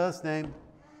Jesus' name.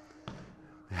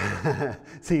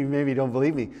 See, maybe you don't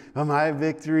believe me. But my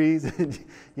victory's in...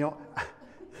 You know,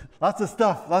 lots of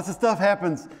stuff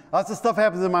happens. Lots of stuff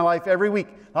happens in my life every week.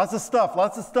 Lots of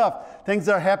stuff. Things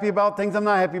I'm happy about, things I'm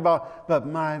not happy about. But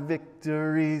my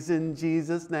victory's in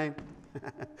Jesus' name.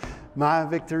 My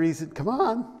victory's in... Come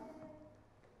on.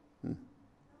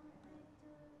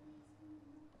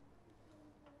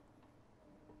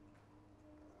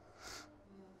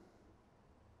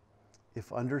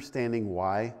 If understanding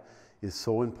why is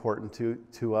so important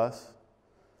to us,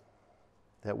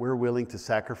 that we're willing to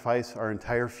sacrifice our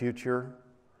entire future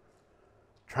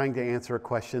trying to answer a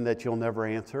question that you'll never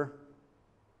answer.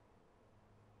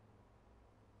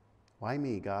 Why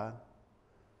me, God?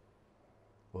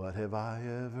 What have I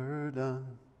ever done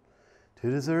to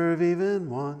deserve even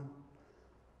one?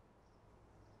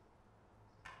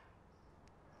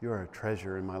 You are a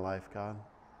treasure in my life, God.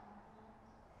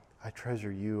 I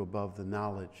treasure you above the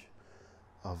knowledge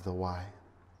of the why.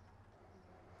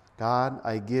 God,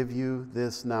 I give you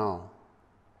this now,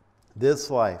 this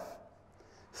life.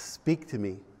 Speak to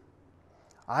me.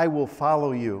 I will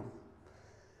follow you.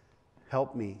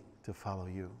 Help me to follow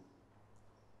you.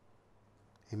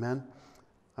 Amen?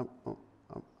 I'm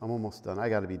almost done. I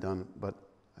got to be done, but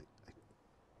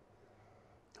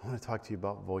I want to talk to you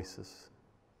about voices,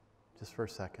 just for a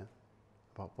second,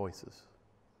 about voices.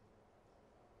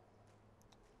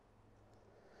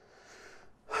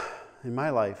 In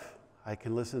my life, I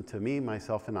can listen to me,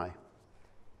 myself, and I.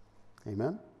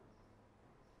 Amen?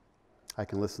 I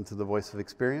can listen to the voice of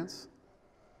experience,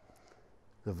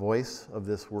 the voice of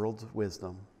this world's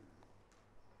wisdom.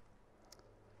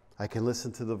 I can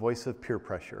listen to the voice of peer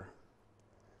pressure,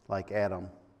 like Adam.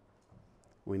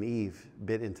 When Eve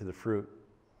bit into the fruit,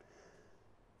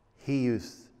 she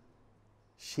used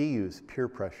peer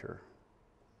pressure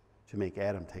to make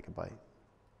Adam take a bite.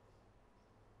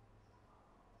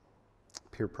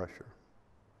 Peer pressure.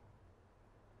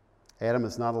 Adam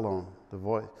is not alone. The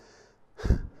voice.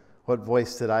 What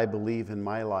voice did I believe in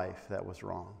my life that was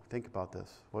wrong? Think about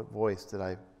this. What voice did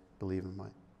I believe in my?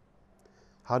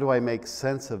 How do I make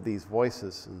sense of these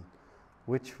voices, and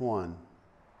which one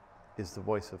is the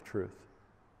voice of truth?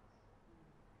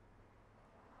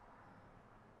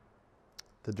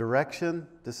 The direction,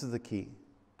 this is the key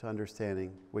to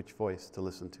understanding which voice to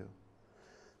listen to.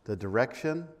 The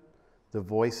direction the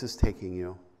voice is taking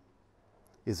you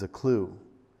is a clue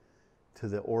to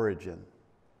the origin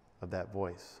of that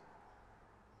voice.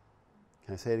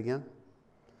 Can I say it again?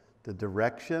 The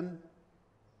direction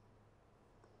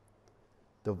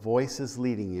the voice is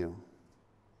leading you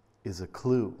is a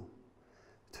clue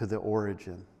to the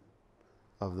origin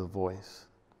of the voice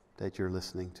that you're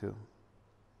listening to.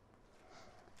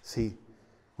 See,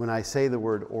 when I say the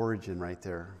word origin right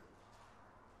there,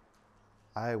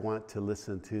 I want to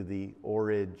listen to the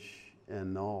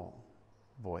original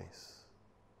voice,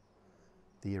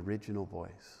 the original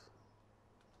voice.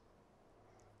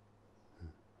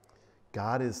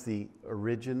 God is the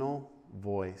original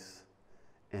voice,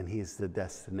 and He's the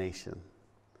destination.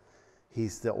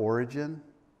 He's the origin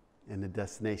and the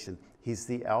destination. He's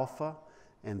the Alpha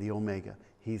and the Omega.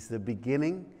 He's the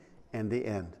beginning and the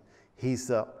end. He's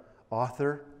the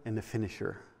author and the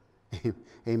finisher.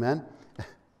 Amen?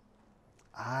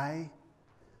 I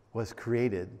was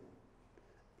created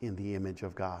in the image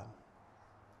of God.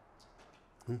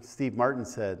 Steve Martin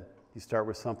said, you start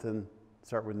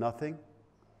with nothing.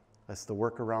 That's the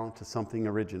workaround to something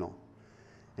original.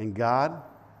 And God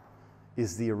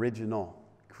is the original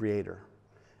creator.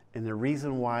 And the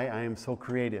reason why I am so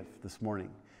creative this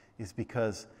morning is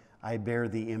because I bear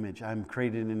the image. I'm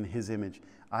created in His image.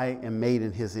 I am made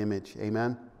in His image.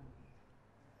 Amen?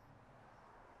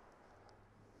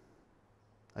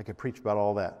 I could preach about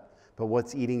all that. But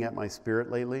what's eating at my spirit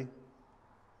lately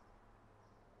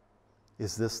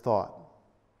is this thought.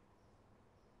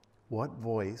 What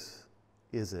voice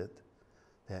is it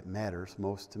that matters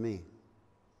most to me?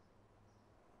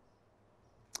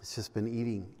 It's just been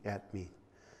eating at me.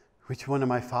 Which one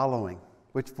am I following?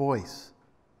 Which voice?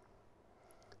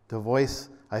 The voice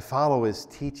I follow is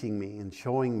teaching me and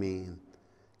showing me and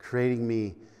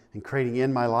creating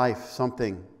in my life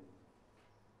something.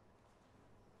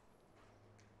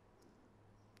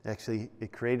 Actually,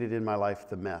 it created in my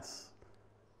life the mess,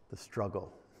 the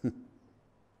struggle,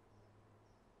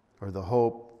 or the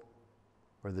hope,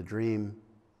 or the dream,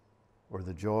 or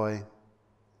the joy.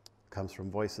 It comes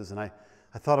from voices. And I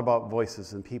thought about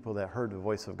voices and people that heard the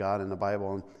voice of God in the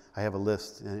Bible, and I have a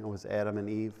list, and it was Adam and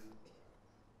Eve,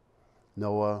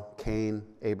 Noah, Cain,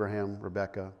 Abraham,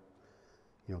 Rebekah.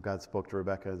 You know, God spoke to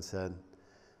Rebekah and said,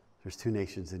 there's 2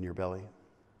 nations in your belly.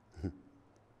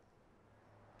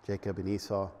 Jacob and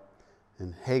Esau.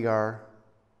 And Hagar,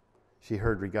 she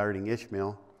heard regarding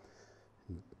Ishmael.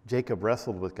 Jacob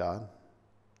wrestled with God.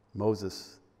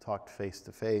 Moses talked face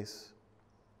to face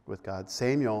with God.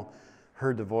 Samuel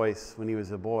heard the voice when he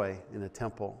was a boy in a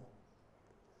temple.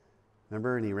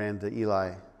 Remember? And he ran to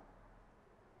Eli.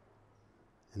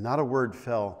 And not a word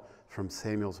fell from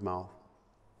Samuel's mouth.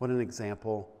 What an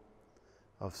example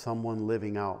of someone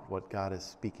living out what God is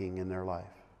speaking in their life.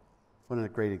 What a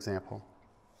great example.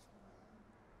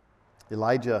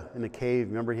 Elijah in the cave,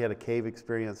 remember he had a cave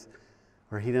experience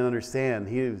where he didn't understand.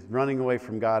 He was running away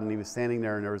from God, and he was standing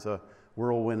there, and there was a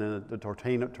whirlwind and a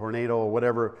tornado or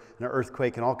whatever, and an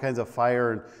earthquake and all kinds of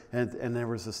fire, and there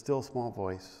was a still small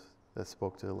voice that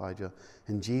spoke to Elijah.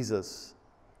 And Jesus,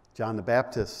 John the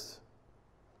Baptist,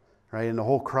 right, and the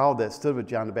whole crowd that stood with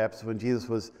John the Baptist when Jesus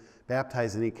was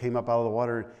baptized and he came up out of the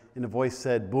water, and the voice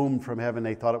said, boom, from heaven.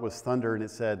 They thought it was thunder, and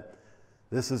it said,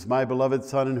 this is my beloved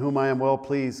Son in whom I am well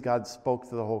pleased. God spoke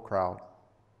to the whole crowd.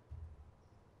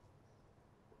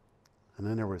 And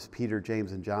then there was Peter,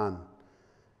 James, and John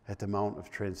at the Mount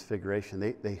of Transfiguration.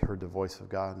 They heard the voice of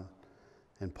God.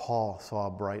 And Paul saw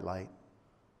a bright light.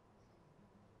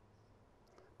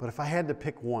 But if I had to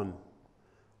pick one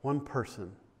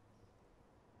person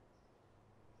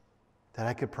that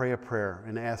I could pray a prayer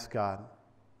and ask God,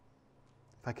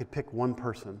 if I could pick one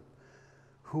person,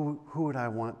 who would I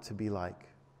want to be like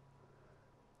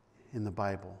in the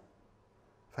Bible?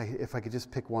 If I could just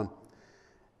pick one.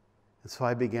 And so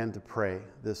I began to pray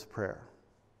this prayer.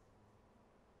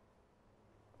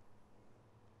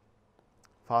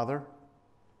 Father,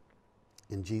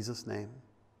 in Jesus' name,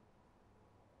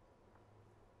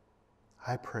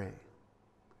 I pray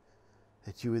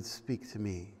that you would speak to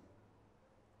me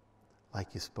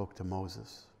like you spoke to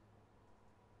Moses,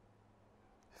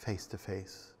 face to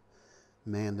face,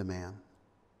 man to man,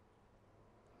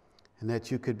 and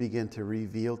that you could begin to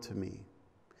reveal to me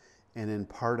and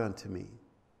impart unto me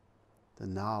the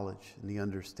knowledge and the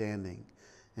understanding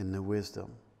and the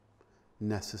wisdom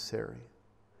necessary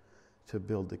to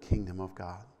build the kingdom of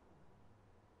God.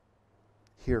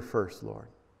 Here first, Lord,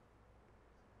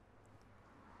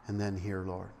 and then here,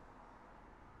 Lord.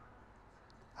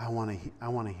 I want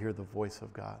to hear the voice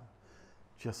of God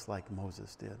just like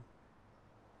Moses did.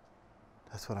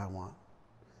 That's what I want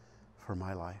for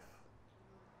my life.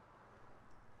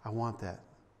 I want that.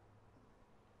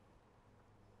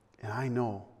 And I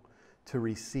know to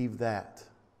receive that,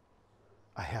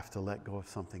 I have to let go of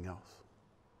something else.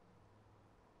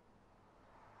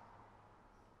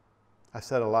 I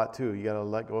said a lot too. You got to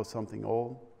let go of something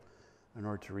old in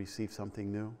order to receive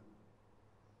something new.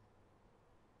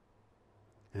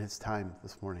 And it's time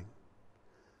this morning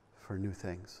for new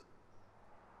things.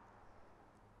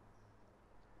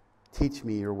 Teach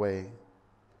me your way.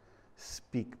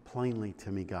 Speak plainly to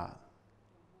me, God.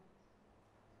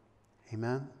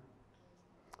 Amen?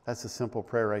 That's a simple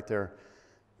prayer right there.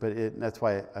 But that's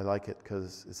why I like it,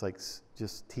 because it's like,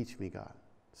 just teach me, God.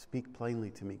 Speak plainly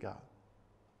to me, God.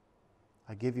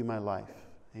 I give you my life.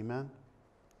 Amen?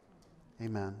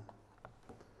 Amen.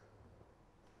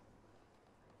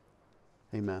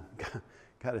 Amen.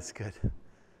 God is good.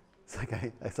 It's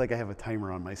like I have a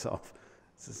timer on myself.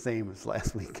 It's the same as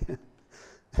last week.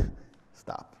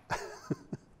 Stop.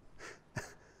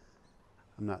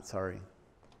 I'm not sorry.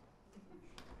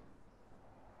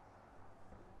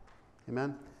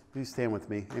 Amen? Please stand with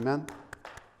me. Amen?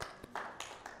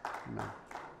 Amen.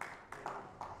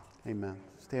 Amen.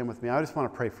 Stand with me. I just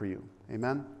want to pray for you.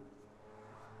 Amen.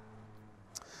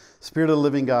 Spirit of the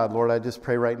living God, Lord, I just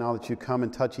pray right now that you come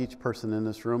and touch each person in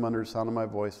this room under the sound of my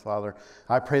voice, Father.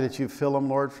 I pray that you fill them,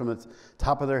 Lord, from the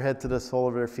top of their head to the sole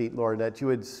of their feet, Lord, that you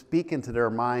would speak into their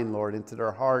mind, Lord, into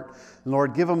their heart. And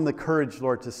Lord, give them the courage,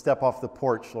 Lord, to step off the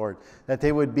porch, Lord, that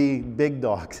they would be big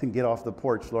dogs and get off the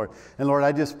porch, Lord. And Lord,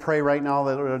 I just pray right now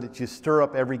that, Lord, that you stir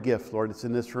up every gift, Lord, that's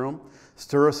in this room.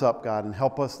 Stir us up, God, and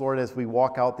help us, Lord, as we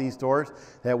walk out these doors,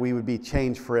 that we would be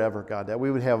changed forever, God, that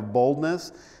we would have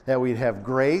boldness, that we'd have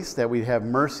grace, that we'd have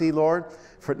mercy, Lord,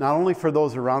 for not only for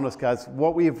those around us, God,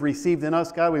 what we have received in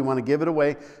us, God, we want to give it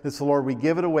away. And so, Lord, we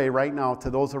give it away right now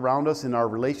to those around us in our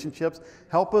relationships.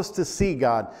 Help us to see,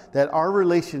 God, that our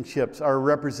relationships are a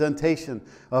representation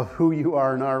of who you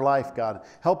are in our life, God.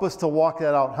 Help us to walk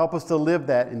that out. Help us to live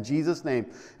that in Jesus' name.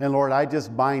 And Lord, I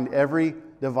just bind every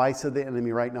device of the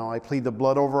enemy right now. I plead the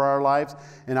blood over our lives,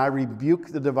 and I rebuke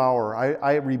the devourer.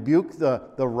 I rebuke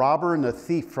the robber and the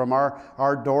thief from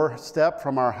our doorstep,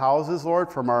 from our houses,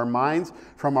 Lord, from our minds,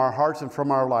 from our hearts, and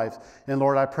from our lives. And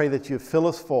Lord, I pray that you fill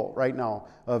us full right now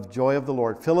of joy of the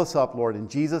Lord. Fill us up, Lord, in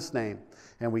Jesus' name.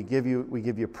 And we give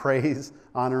you praise,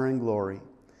 honor, and glory.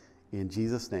 In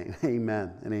Jesus' name,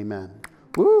 amen and amen.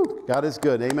 Woo! God is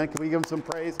good. Amen. Can we give him some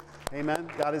praise? Amen.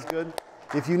 God is good.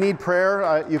 If you need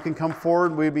prayer, you can come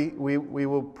forward. We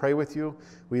will pray with you.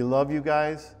 We love you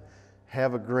guys.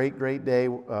 Have a great, great day.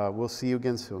 We'll see you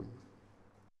again soon.